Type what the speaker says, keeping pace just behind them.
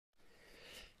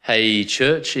Hey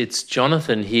church, it's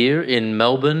Jonathan here in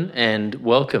Melbourne and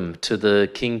welcome to the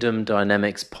Kingdom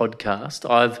Dynamics podcast.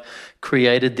 I've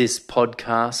created this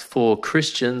podcast for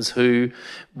Christians who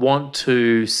want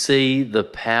to see the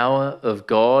power of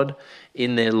God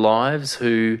in their lives,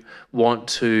 who want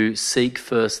to seek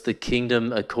first the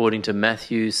kingdom according to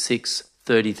Matthew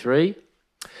 6:33,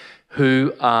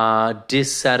 who are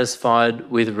dissatisfied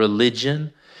with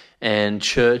religion and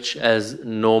church as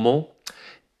normal,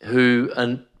 who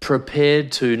are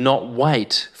prepared to not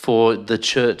wait for the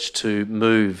church to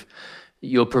move.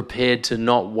 You're prepared to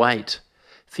not wait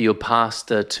for your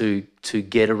pastor to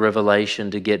get a revelation,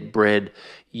 to get bread.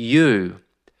 You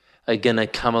are going to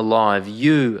come alive.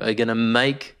 You are going to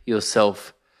make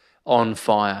yourself on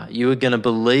fire. You are going to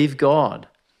believe God.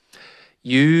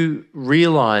 You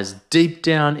realize deep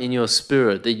down in your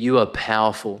spirit that you are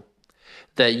powerful,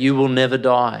 that you will never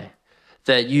die,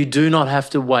 that you do not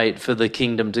have to wait for the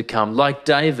kingdom to come. Like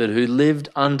David, who lived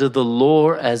under the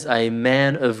law as a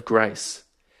man of grace,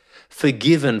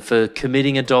 forgiven for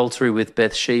committing adultery with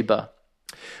Bathsheba,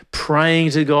 praying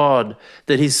to God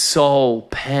that his soul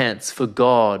pants for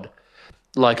God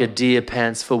like a deer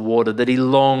pants for water, that he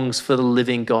longs for the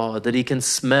living God, that he can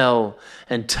smell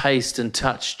and taste and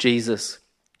touch Jesus.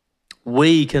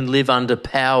 We can live under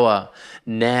power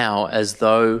now as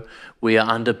though we are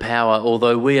under power,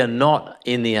 although we are not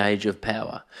in the age of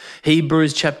power.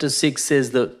 Hebrews chapter 6 says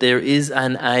that there is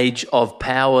an age of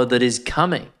power that is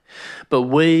coming, but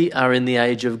we are in the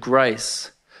age of grace.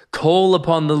 Call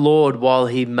upon the Lord while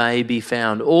he may be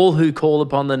found. All who call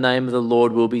upon the name of the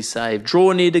Lord will be saved.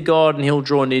 Draw near to God and he'll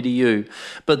draw near to you.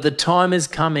 But the time is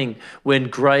coming when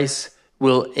grace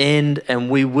will end and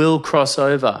we will cross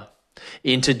over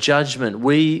into judgment.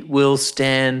 We will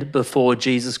stand before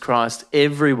Jesus Christ.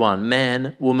 Everyone,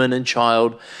 man, woman, and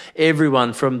child,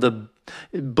 everyone from the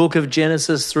book of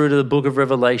Genesis through to the book of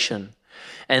Revelation.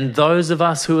 And those of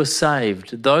us who are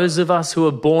saved, those of us who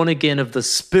are born again of the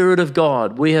Spirit of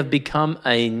God, we have become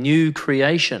a new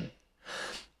creation.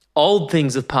 Old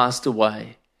things have passed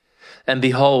away, and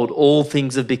behold, all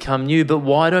things have become new. But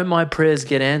why don't my prayers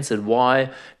get answered?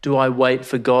 Why do I wait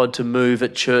for God to move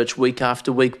at church week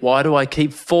after week? Why do I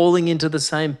keep falling into the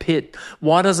same pit?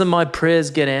 Why doesn't my prayers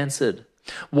get answered?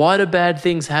 Why do bad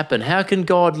things happen? How can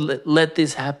God let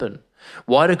this happen?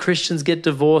 Why do Christians get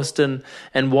divorced and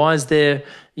why is there,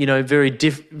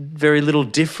 very little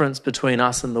difference between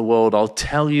us and the world? I'll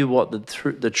tell you what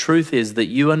the truth is, that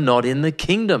you are not in the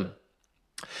kingdom.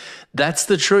 That's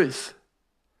the truth.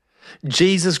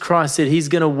 Jesus Christ said he's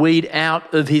going to weed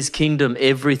out of his kingdom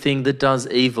everything that does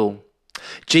evil.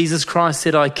 Jesus Christ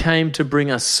said, I came to bring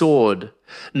a sword,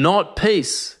 not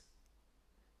peace.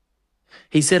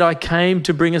 He said, I came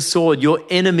to bring a sword. Your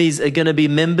enemies are going to be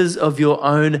members of your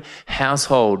own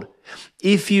household.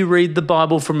 If you read the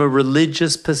Bible from a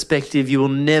religious perspective, you will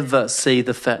never see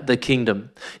the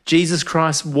kingdom. Jesus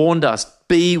Christ warned us,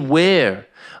 beware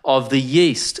of the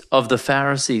yeast of the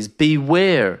Pharisees.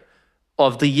 Beware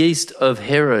of the yeast of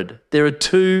Herod. There are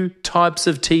two types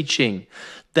of teaching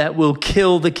that will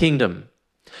kill the kingdom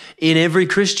in every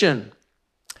Christian.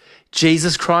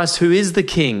 Jesus Christ, who is the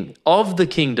King of the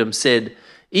kingdom, said,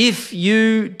 if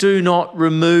you do not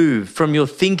remove from your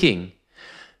thinking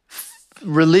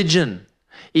religion,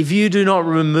 if you do not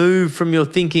remove from your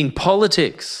thinking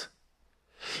politics,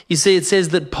 you see, it says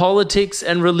that politics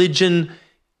and religion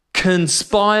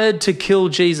conspired to kill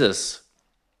Jesus.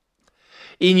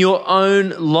 In your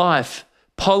own life,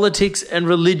 politics and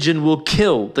religion will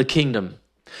kill the kingdom.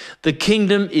 The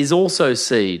kingdom is also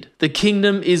seed. The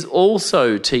kingdom is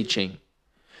also teaching.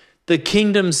 The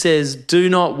kingdom says, do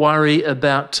not worry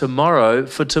about tomorrow,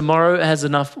 for tomorrow has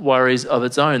enough worries of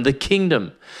its own. The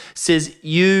kingdom says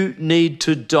you need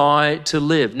to die to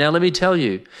live. Now, let me tell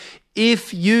you,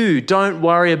 if you don't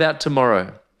worry about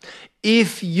tomorrow,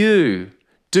 if you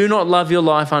do not love your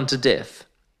life unto death,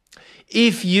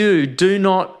 if you do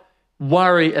not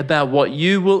worry about what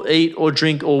you will eat or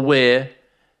drink or wear,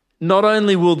 not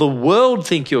only will the world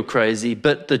think you're crazy,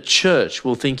 but the church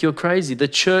will think you're crazy. The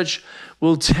church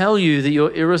will tell you that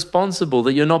you're irresponsible,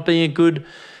 that you're not being a good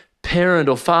parent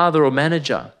or father or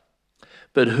manager.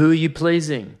 But who are you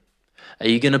pleasing? Are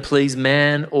you going to please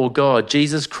man or God?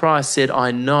 Jesus Christ said,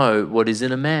 I know what is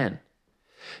in a man.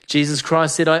 Jesus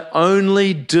Christ said, I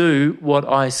only do what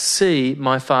I see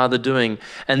my Father doing.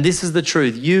 And this is the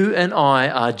truth. You and I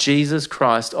are Jesus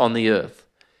Christ on the earth.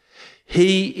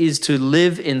 He is to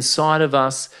live inside of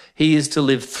us. He is to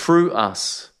live through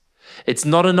us. It's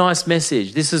not a nice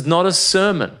message. This is not a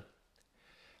sermon.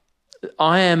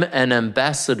 I am an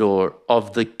ambassador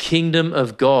of the kingdom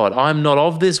of God. I'm not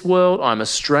of this world. I'm a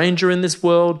stranger in this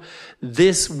world.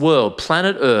 This world,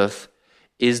 planet Earth,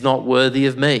 is not worthy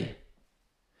of me.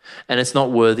 And it's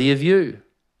not worthy of you.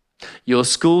 Your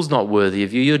school's not worthy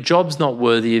of you. Your job's not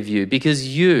worthy of you, because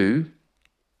you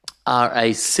are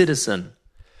a citizen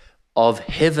of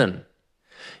heaven.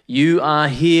 You are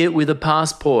here with a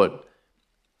passport.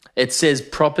 It says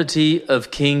property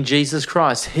of King Jesus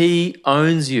Christ. He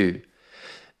owns you.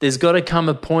 There's got to come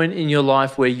a point in your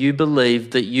life where you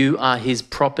believe that you are his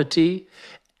property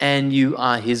and you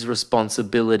are his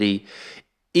responsibility.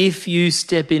 If you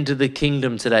step into the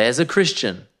kingdom today as a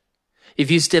Christian, if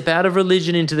you step out of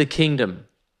religion into the kingdom,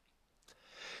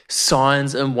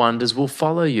 signs and wonders will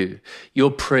follow you. Your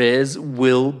prayers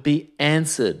will be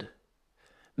answered.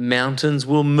 Mountains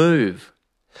will move.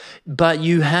 But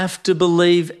you have to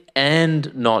believe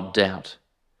and not doubt.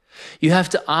 You have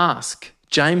to ask.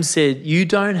 James said, you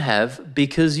don't have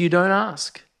because you don't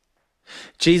ask.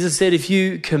 Jesus said, if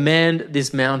you command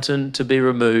this mountain to be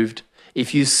removed,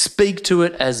 if you speak to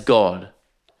it as God,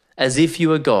 as if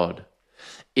you are God,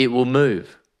 it will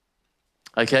move.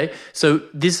 Okay? So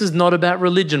this is not about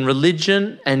religion.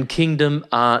 Religion and kingdom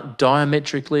are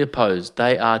diametrically opposed.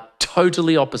 They are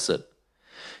totally opposite.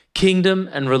 Kingdom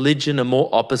and religion are more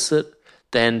opposite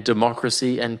than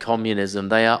democracy and communism.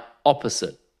 They are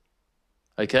opposite.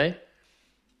 Okay?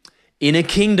 In a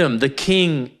kingdom, the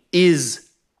king is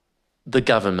the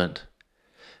government.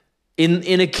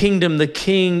 In a kingdom, the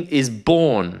king is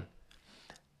born.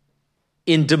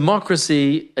 In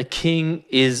democracy, a king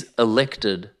is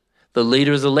elected. The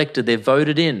leader is elected. They're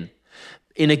voted in.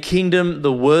 In a kingdom,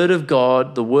 the word of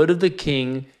God, the word of the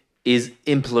king is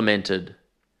implemented.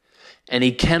 And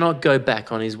he cannot go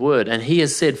back on his word. And he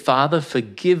has said, Father,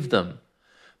 forgive them,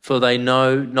 for they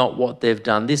know not what they've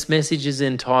done. This message is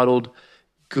entitled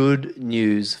Good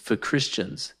News for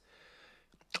Christians.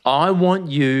 I want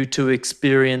you to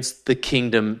experience the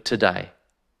kingdom today.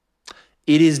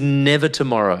 It is never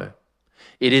tomorrow.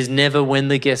 It is never when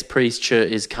the guest preacher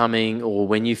is coming or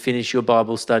when you finish your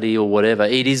Bible study or whatever.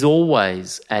 It is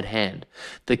always at hand.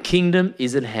 The kingdom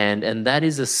is at hand, and that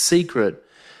is a secret.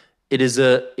 It is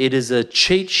a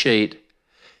cheat sheet.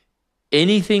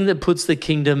 Anything that puts the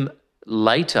kingdom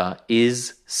later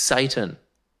is Satan.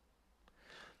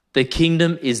 The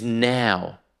kingdom is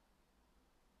now.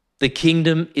 The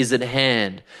kingdom is at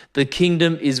hand. The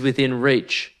kingdom is within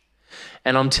reach.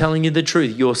 And I'm telling you the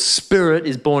truth, your spirit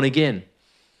is born again.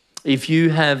 If you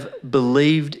have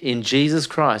believed in Jesus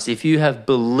Christ, if you have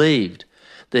believed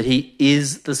that he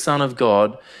is the Son of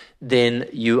God, then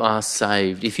you are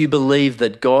saved. If you believe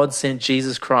that God sent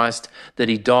Jesus Christ, that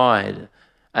he died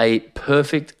a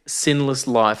perfect, sinless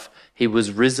life, he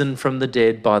was risen from the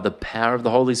dead by the power of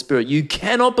the Holy Spirit. You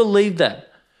cannot believe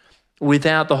that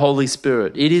without the Holy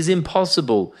Spirit. It is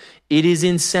impossible. It is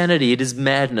insanity. It is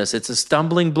madness. It's a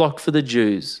stumbling block for the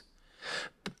Jews.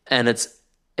 And it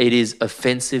is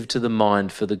offensive to the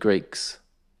mind for the Greeks.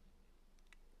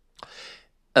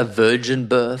 A virgin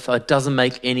birth, it doesn't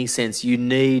make any sense. You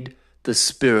need the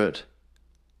Spirit.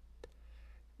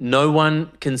 No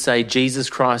one can say Jesus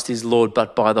Christ is Lord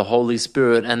but by the Holy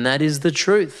Spirit, and that is the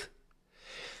truth.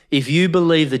 If you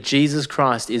believe that Jesus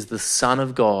Christ is the Son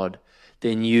of God,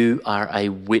 then you are a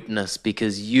witness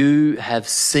because you have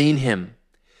seen him.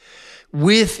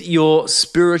 With your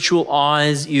spiritual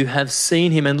eyes, you have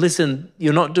seen him. And listen,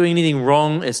 you're not doing anything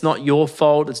wrong. It's not your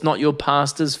fault. It's not your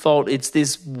pastor's fault. It's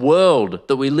this world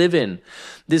that we live in.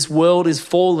 This world is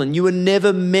fallen. You were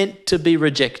never meant to be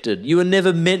rejected. You were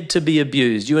never meant to be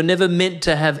abused. You were never meant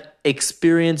to have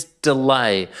experienced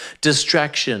delay,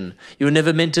 distraction. You were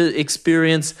never meant to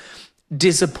experience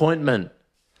disappointment.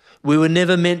 We were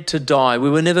never meant to die.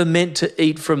 We were never meant to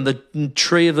eat from the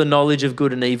tree of the knowledge of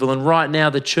good and evil. And right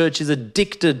now the church is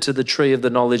addicted to the tree of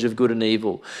the knowledge of good and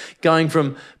evil. Going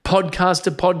from podcast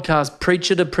to podcast,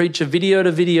 preacher to preacher, video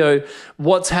to video,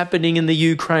 what's happening in the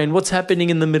Ukraine, what's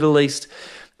happening in the Middle East.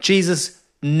 Jesus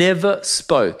never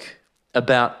spoke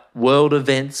about world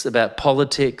events, about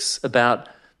politics, about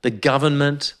the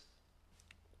government,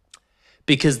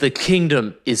 because the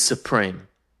kingdom is supreme.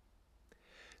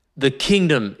 The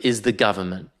kingdom is the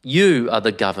government. You are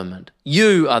the government.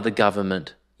 You are the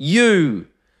government. You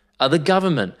are the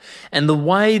government. And the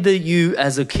way that you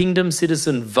as a kingdom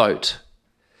citizen vote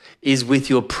is with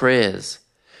your prayers.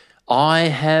 I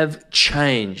have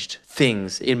changed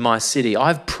things in my city.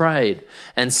 I've prayed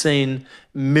and seen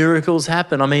miracles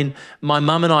happen. I mean, my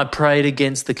mum and I prayed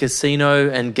against the casino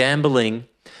and gambling,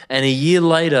 and a year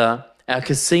later, our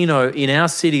casino in our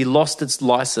city lost its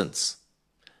license.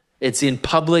 It's in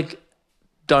public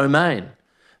domain.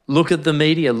 Look at the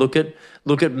media. Look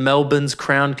at Melbourne's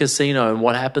Crown Casino and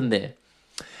what happened there.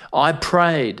 I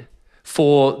prayed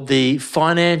for the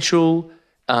financial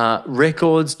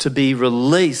records to be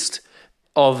released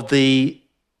of the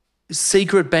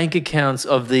secret bank accounts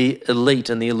of the elite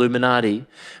and the Illuminati.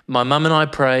 My mum and I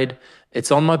prayed. It's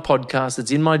on my podcast.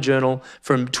 It's in my journal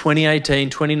from 2018,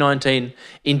 2019.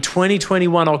 In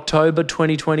 2021, October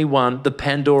 2021, the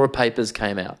Pandora Papers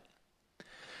came out.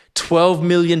 12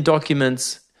 million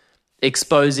documents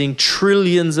exposing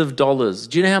trillions of dollars.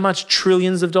 Do you know how much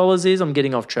trillions of dollars is? I'm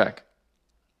getting off track.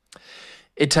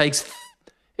 It takes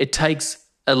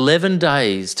 11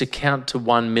 days to count to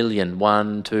 1 million.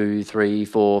 1, 2, 3,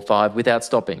 4, 5, without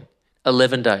stopping.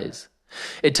 11 days.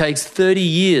 It takes 30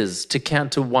 years to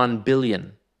count to 1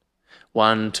 billion.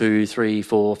 1, 2, 3,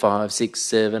 4, 5, 6,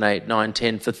 7, 8, 9,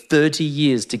 10. For 30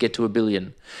 years to get to 1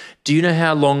 billion. Do you know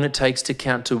how long it takes to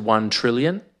count to 1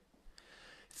 trillion?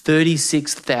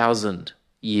 36,000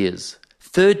 years.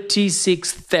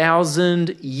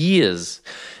 36,000 years.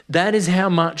 That is how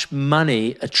much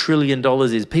money $1 trillion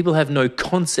is. People have no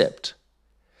concept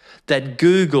that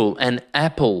Google and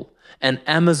Apple and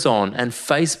Amazon and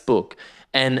Facebook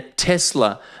and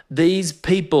Tesla, these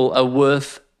people are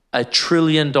worth $1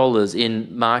 trillion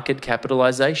in market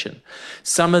capitalization.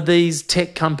 Some of these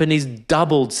tech companies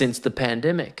doubled since the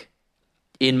pandemic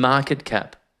in market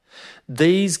cap.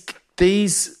 These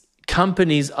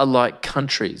companies are like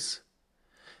countries,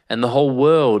 and the whole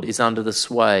world is under the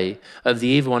sway of the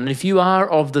evil one. And if you are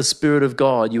of the Spirit of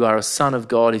God, you are a son of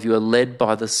God if you are led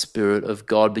by the Spirit of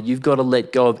God. But you've got to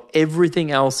let go of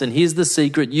everything else. And here's the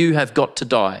secret: you have got to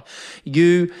die.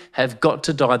 You have got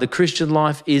to die. The Christian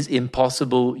life is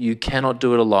impossible. You cannot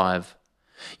do it alive.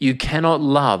 You cannot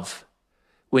love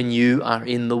when you are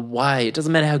in the way. It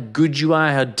doesn't matter how good you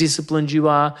are, how disciplined you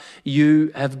are.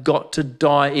 You have got to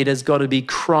die. It has got to be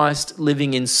Christ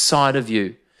living inside of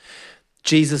you.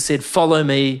 Jesus said, follow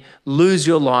me, lose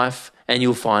your life, and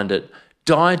you'll find it.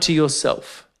 Die to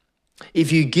yourself.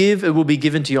 If you give, it will be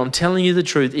given to you. I'm telling you the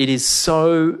truth. It is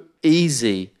so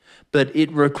easy, but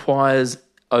it requires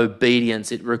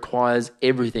obedience. It requires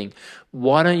everything.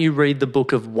 Why don't you read the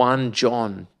book of 1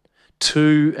 John,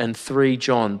 2 and 3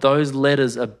 John? Those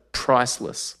letters are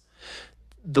priceless.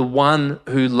 The one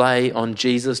who lay on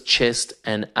Jesus' chest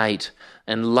and ate,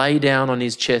 and lay down on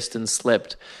his chest and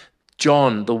slept.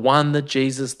 John, the one that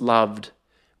Jesus loved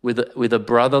with a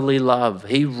brotherly love,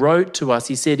 he wrote to us.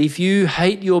 He said, if you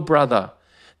hate your brother,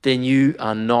 then you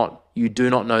do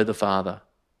not know the Father.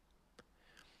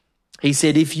 He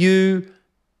said, if you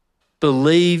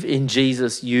believe in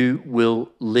Jesus, you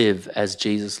will live as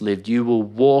Jesus lived. You will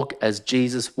walk as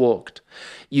Jesus walked.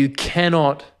 You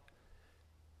cannot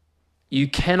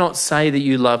say that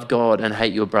you love God and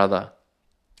hate your brother.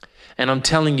 And I'm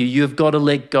telling you, you've got to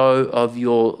let go of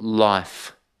your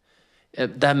life.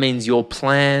 That means your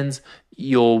plans,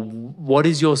 what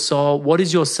is your soul, what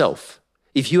is yourself?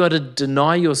 If you are to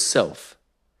deny yourself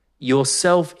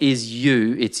is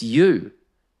you, it's you.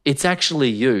 It's actually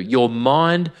you. Your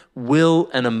mind, will,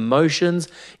 and emotions,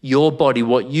 your body,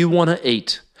 what you want to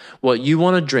eat, what you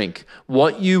want to drink,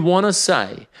 what you want to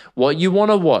say, what you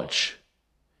want to watch.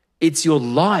 It's your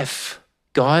life.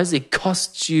 Guys, it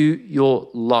costs you your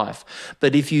life.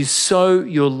 But if you sow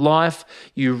your life,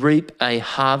 you reap a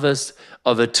harvest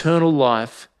of eternal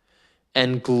life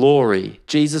and glory.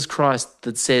 Jesus Christ,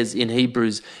 that says in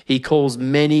Hebrews, he calls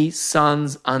many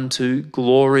sons unto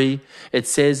glory. It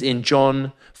says in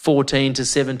John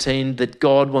 14-17 that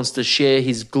God wants to share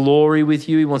his glory with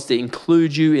you. He wants to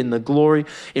include you in the glory.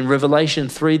 In Revelation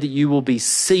 3, that you will be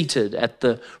seated at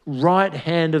the right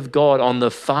hand of God on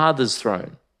the Father's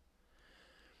throne.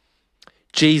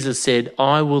 Jesus said,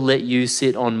 I will let you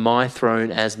sit on my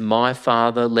throne as my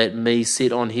Father let me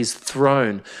sit on his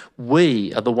throne.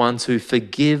 We are the ones who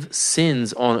forgive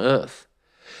sins on earth.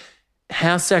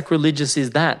 How sacrilegious is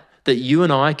that? That you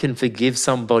and I can forgive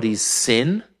somebody's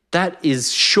sin? That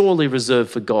is surely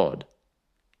reserved for God.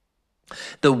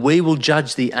 That we will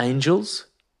judge the angels.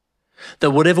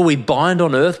 That whatever we bind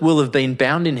on earth will have been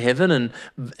bound in heaven,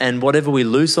 and whatever we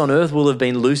loose on earth will have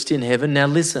been loosed in heaven. Now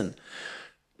listen.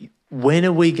 When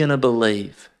are we going to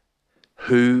believe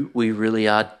who we really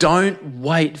are? Don't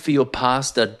wait for your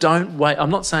pastor. Don't wait. I'm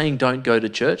not saying don't go to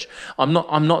church. I'm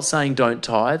not saying don't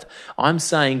tithe. I'm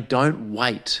saying don't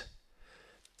wait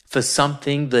for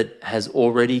something that has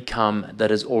already come, that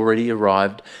has already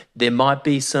arrived. There might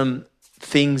be some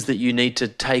things that you need to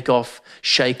take off,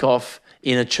 shake off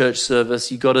in a church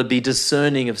service. You've got to be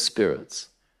discerning of spirits.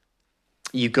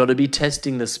 You've got to be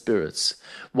testing the spirits.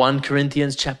 1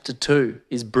 Corinthians chapter 2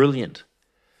 is brilliant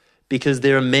because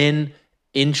there are men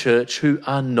in church who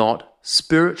are not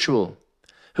spiritual,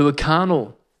 who are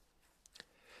carnal,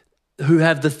 who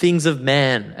have the things of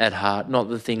man at heart, not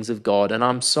the things of God. And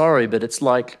I'm sorry, but it's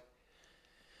like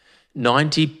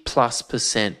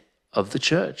 90+% of the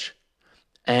church.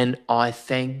 And I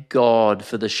thank God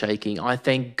for the shaking. I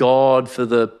thank God for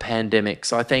the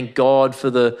pandemics. I thank God for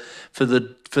the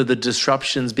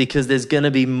disruptions, because there's going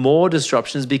to be more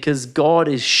disruptions, because God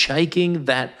is shaking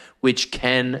that which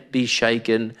can be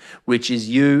shaken, which is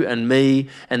you and me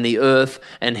and the earth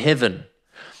and heaven.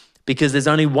 Because there's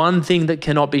only one thing that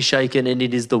cannot be shaken, and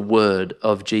it is the word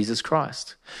of Jesus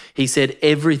Christ. He said,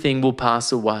 everything will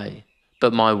pass away,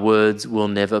 but my words will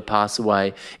never pass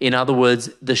away. In other words,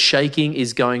 the shaking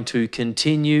is going to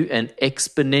continue and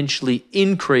exponentially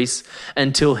increase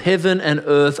until heaven and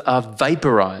earth are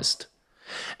vaporized.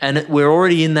 And we're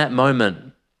already in that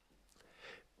moment.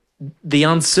 The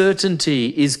uncertainty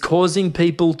is causing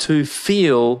people to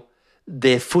feel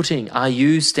their footing. Are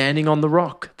you standing on the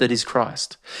rock that is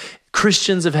Christ?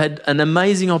 Christians have had an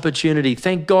amazing opportunity.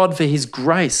 Thank God for his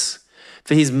grace,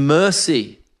 for his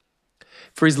mercy,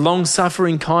 for his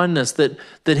long-suffering kindness, that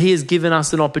he has given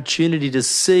us an opportunity to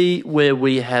see where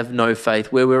we have no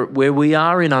faith, where we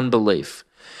are in unbelief,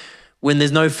 when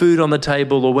there's no food on the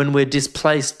table, or when we're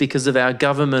displaced because of our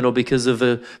government, or because of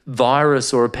a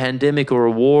virus or a pandemic or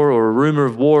a war or a rumor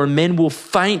of war, and men will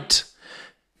faint,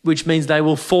 which means they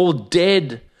will fall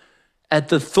dead at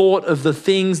the thought of the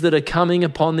things that are coming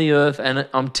upon the earth. And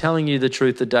I'm telling you the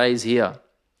truth, the day is here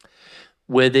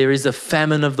where there is a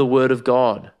famine of the word of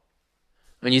God.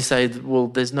 And you say, well,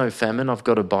 there's no famine. I've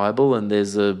got a Bible, and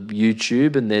there's a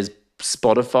YouTube, and there's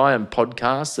Spotify and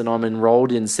podcasts, and I'm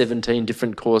enrolled in 17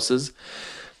 different courses.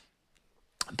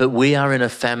 But we are in a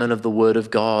famine of the word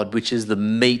of God, which is the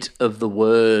meat of the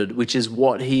word, which is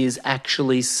what he is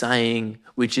actually saying,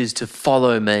 which is to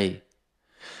follow me.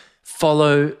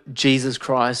 Follow Jesus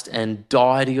Christ and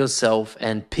die to yourself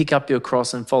and pick up your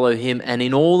cross and follow him. And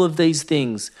in all of these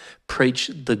things, preach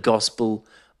the gospel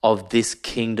of this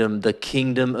kingdom, the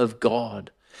kingdom of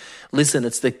God. Listen,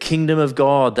 it's the kingdom of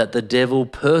God that the devil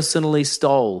personally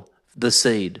stole the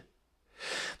seed.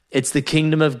 It's the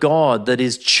kingdom of God that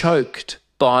is choked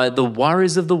by the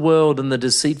worries of the world and the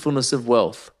deceitfulness of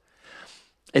wealth.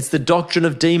 It's the doctrine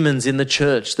of demons in the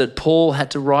church that Paul had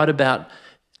to write about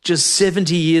just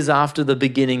 70 years after the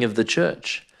beginning of the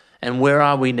church. And where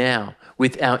are we now?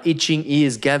 With our itching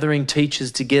ears gathering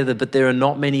teachers together, but there are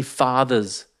not many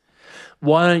fathers.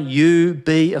 Why don't you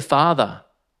be a father?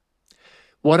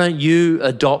 Why don't you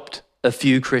adopt a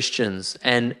few Christians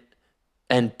and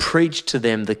preach to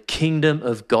them the kingdom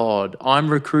of God? I'm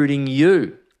recruiting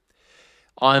you.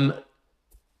 I'm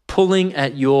pulling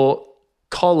at your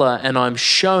collar, and I'm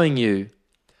showing you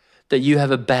that you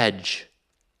have a badge,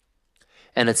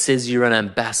 and it says you're an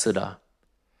ambassador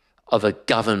of a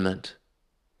government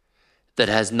that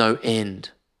has no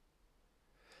end,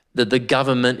 that the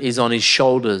government is on his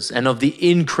shoulders, and of the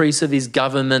increase of his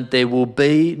government there will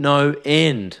be no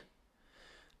end,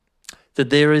 that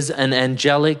there is an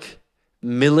angelic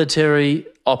military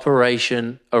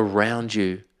operation around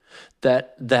you,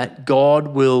 that God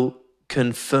will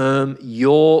confirm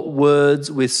your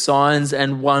words with signs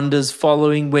and wonders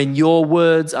following when your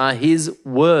words are his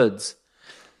words.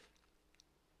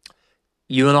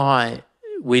 You and I,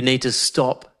 we need to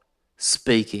stop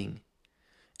speaking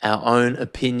our own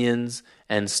opinions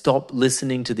and stop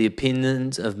listening to the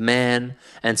opinions of man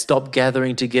and stop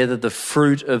gathering together the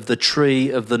fruit of the tree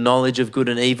of the knowledge of good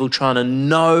and evil, trying to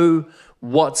know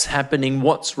what's happening,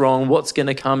 what's wrong, what's going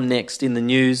to come next in the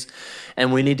news.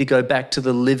 And we need to go back to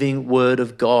the living word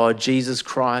of God, Jesus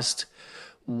Christ.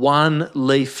 One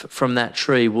leaf from that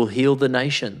tree will heal the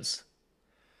nations.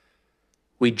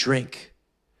 We drink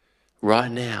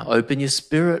right now. Open your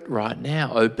spirit right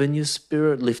now. Open your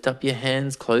spirit. Lift up your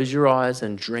hands, close your eyes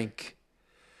and drink.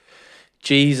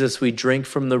 Jesus, we drink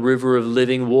from the river of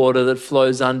living water that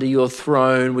flows under your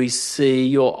throne. We see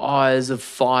your eyes of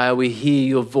fire. We hear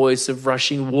your voice of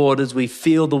rushing waters. We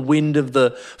feel the wind of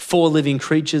the four living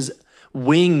creatures'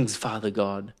 wings, Father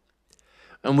God.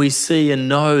 And we see and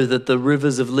know that the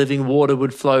rivers of living water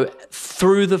would flow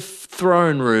through the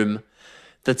throne room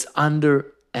that's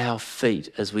under our feet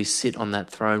as we sit on that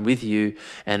throne with you,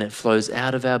 and it flows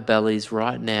out of our bellies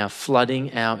right now,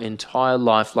 flooding our entire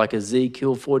life like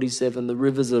Ezekiel 47. The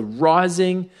rivers are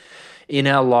rising in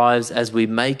our lives as we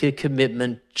make a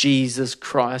commitment, Jesus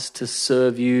Christ, to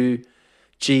serve you,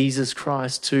 Jesus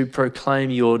Christ, to proclaim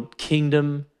your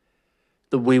kingdom,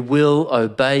 that we will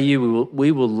obey you, we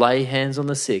will lay hands on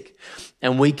the sick.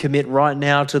 And we commit right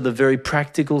now to the very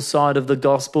practical side of the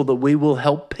gospel, that we will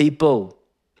help people.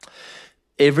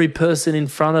 Every person in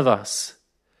front of us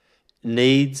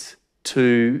needs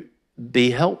to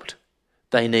be helped.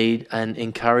 They need an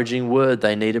encouraging word.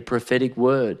 They need a prophetic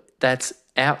word. That's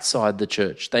outside the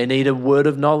church. They need a word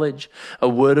of knowledge, a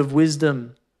word of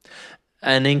wisdom,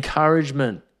 an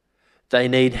encouragement. They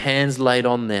need hands laid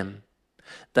on them.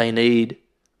 They need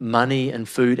money and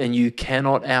food, and you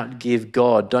cannot outgive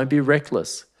God. Don't be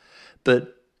reckless,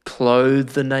 but clothe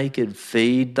the naked,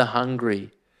 feed the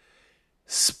hungry,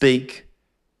 speak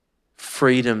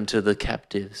freedom to the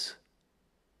captives.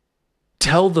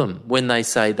 Tell them when they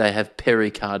say they have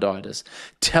pericarditis.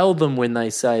 Tell them when they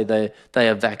say they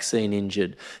are vaccine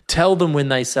injured. Tell them when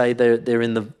they say they're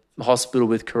in the hospital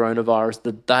with coronavirus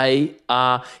that they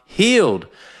are healed.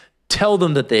 Tell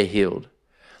them that they're healed.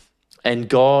 And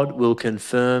God will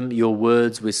confirm your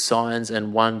words with signs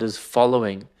and wonders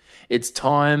following. It's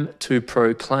time to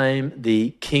proclaim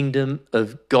the kingdom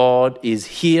of God is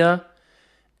here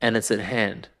and it's at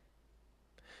hand.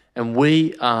 And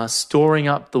we are storing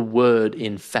up the word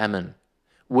in famine.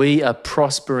 We are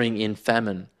prospering in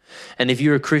famine. And if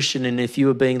you're a Christian and if you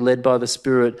are being led by the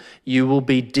Spirit, you will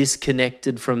be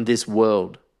disconnected from this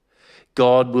world.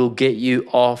 God will get you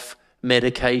off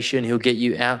medication. He'll get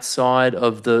you outside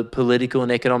of the political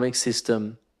and economic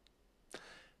system.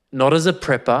 Not as a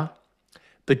prepper,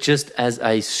 but just as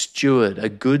a steward, a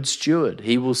good steward.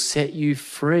 He will set you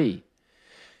free.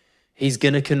 He's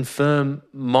going to confirm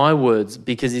my words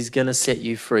because he's going to set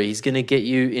you free. He's going to get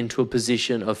you into a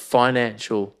position of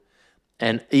financial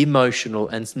and emotional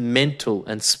and mental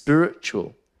and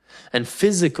spiritual and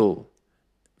physical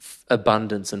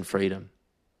abundance and freedom.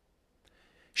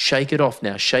 Shake it off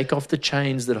now. Shake off the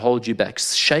chains that hold you back.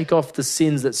 Shake off the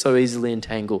sins that so easily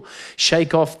entangle.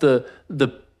 Shake off the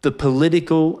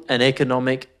political and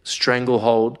economic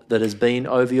stranglehold that has been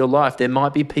over your life. There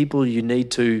might be people you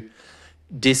need to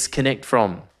disconnect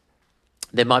from.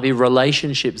 There might be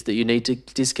relationships that you need to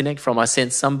disconnect from. I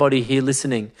sense somebody here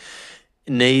listening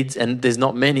needs, and there's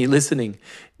not many listening,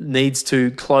 needs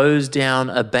to close down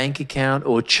a bank account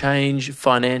or change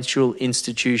financial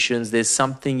institutions. There's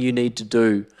something you need to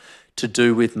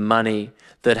do with money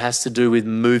that has to do with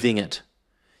moving it.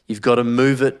 You've got to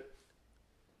move it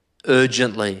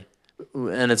urgently.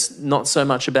 And it's not so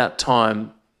much about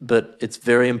time, but it's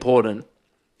very important.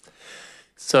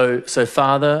 So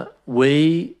Father,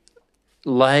 we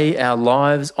lay our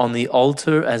lives on the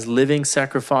altar as living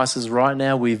sacrifices right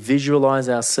now. We visualize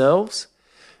ourselves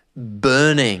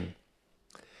burning.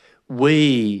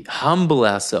 We humble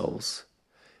ourselves.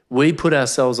 We put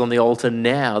ourselves on the altar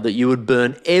now that you would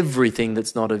burn everything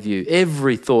that's not of you,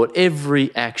 every thought,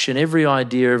 every action, every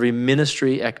idea, every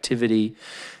ministry activity.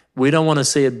 We don't want to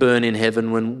see it burn in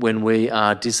heaven when we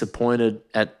are disappointed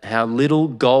at how little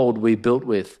gold we built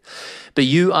with. But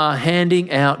you are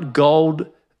handing out gold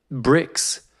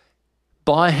bricks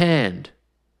by hand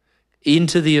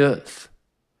into the earth,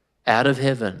 out of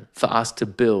heaven, for us to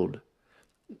build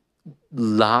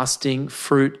lasting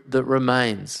fruit that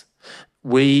remains.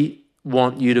 We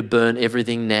want you to burn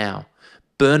everything now.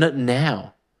 Burn it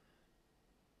now.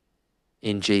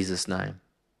 In Jesus' name.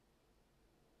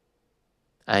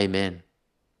 Amen.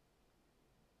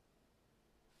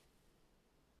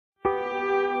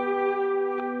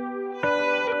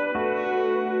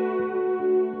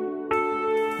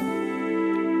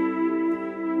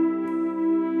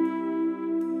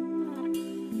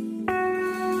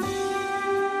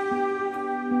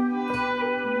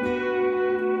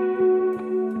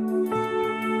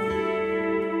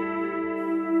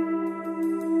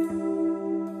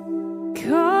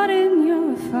 Caught in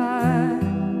your fire,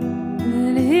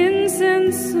 let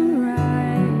incense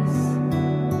arise,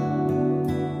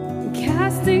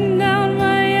 casting down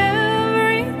my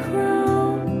every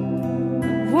crown.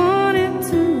 I want it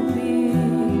to be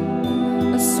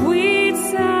a sweet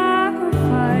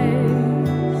sacrifice,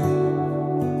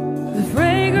 the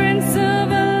fragrance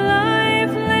of a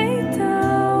life laid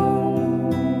down.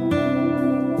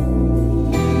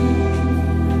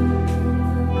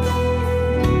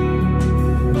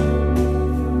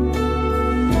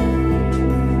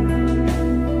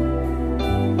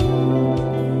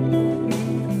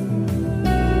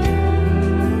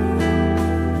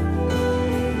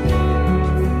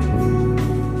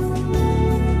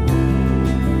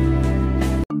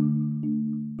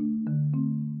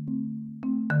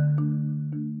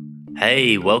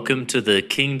 Hey, welcome to the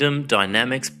Kingdom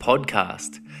Dynamics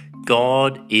podcast.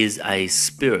 God is a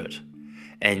spirit,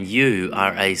 and you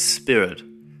are a spirit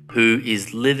who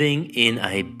is living in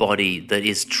a body that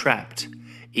is trapped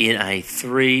in a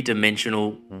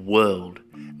three-dimensional world,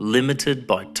 limited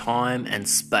by time and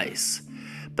space.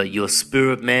 But your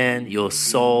spirit man, your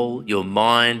soul, your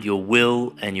mind, your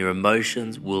will, and your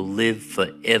emotions will live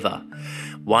forever.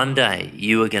 One day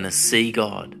you are going to see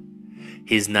God.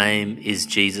 His name is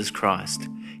Jesus Christ.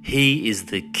 He is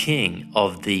the King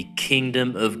of the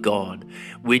kingdom of God,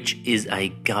 which is a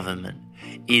government.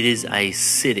 It is a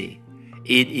city.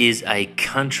 It is a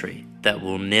country that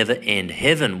will never end.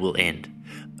 Heaven will end.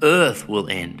 Earth will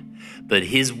end. But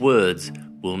his words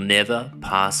will never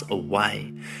pass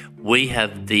away. We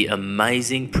have the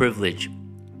amazing privilege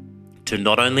to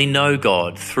not only know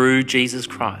God through Jesus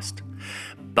Christ,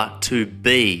 but to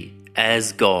be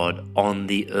as God on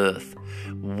the earth.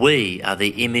 We are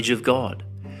the image of God,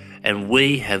 and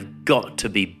we have got to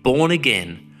be born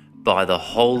again by the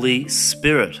Holy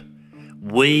Spirit.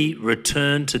 We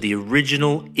return to the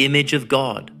original image of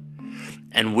God,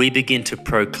 and we begin to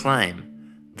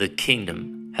proclaim the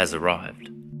kingdom has arrived.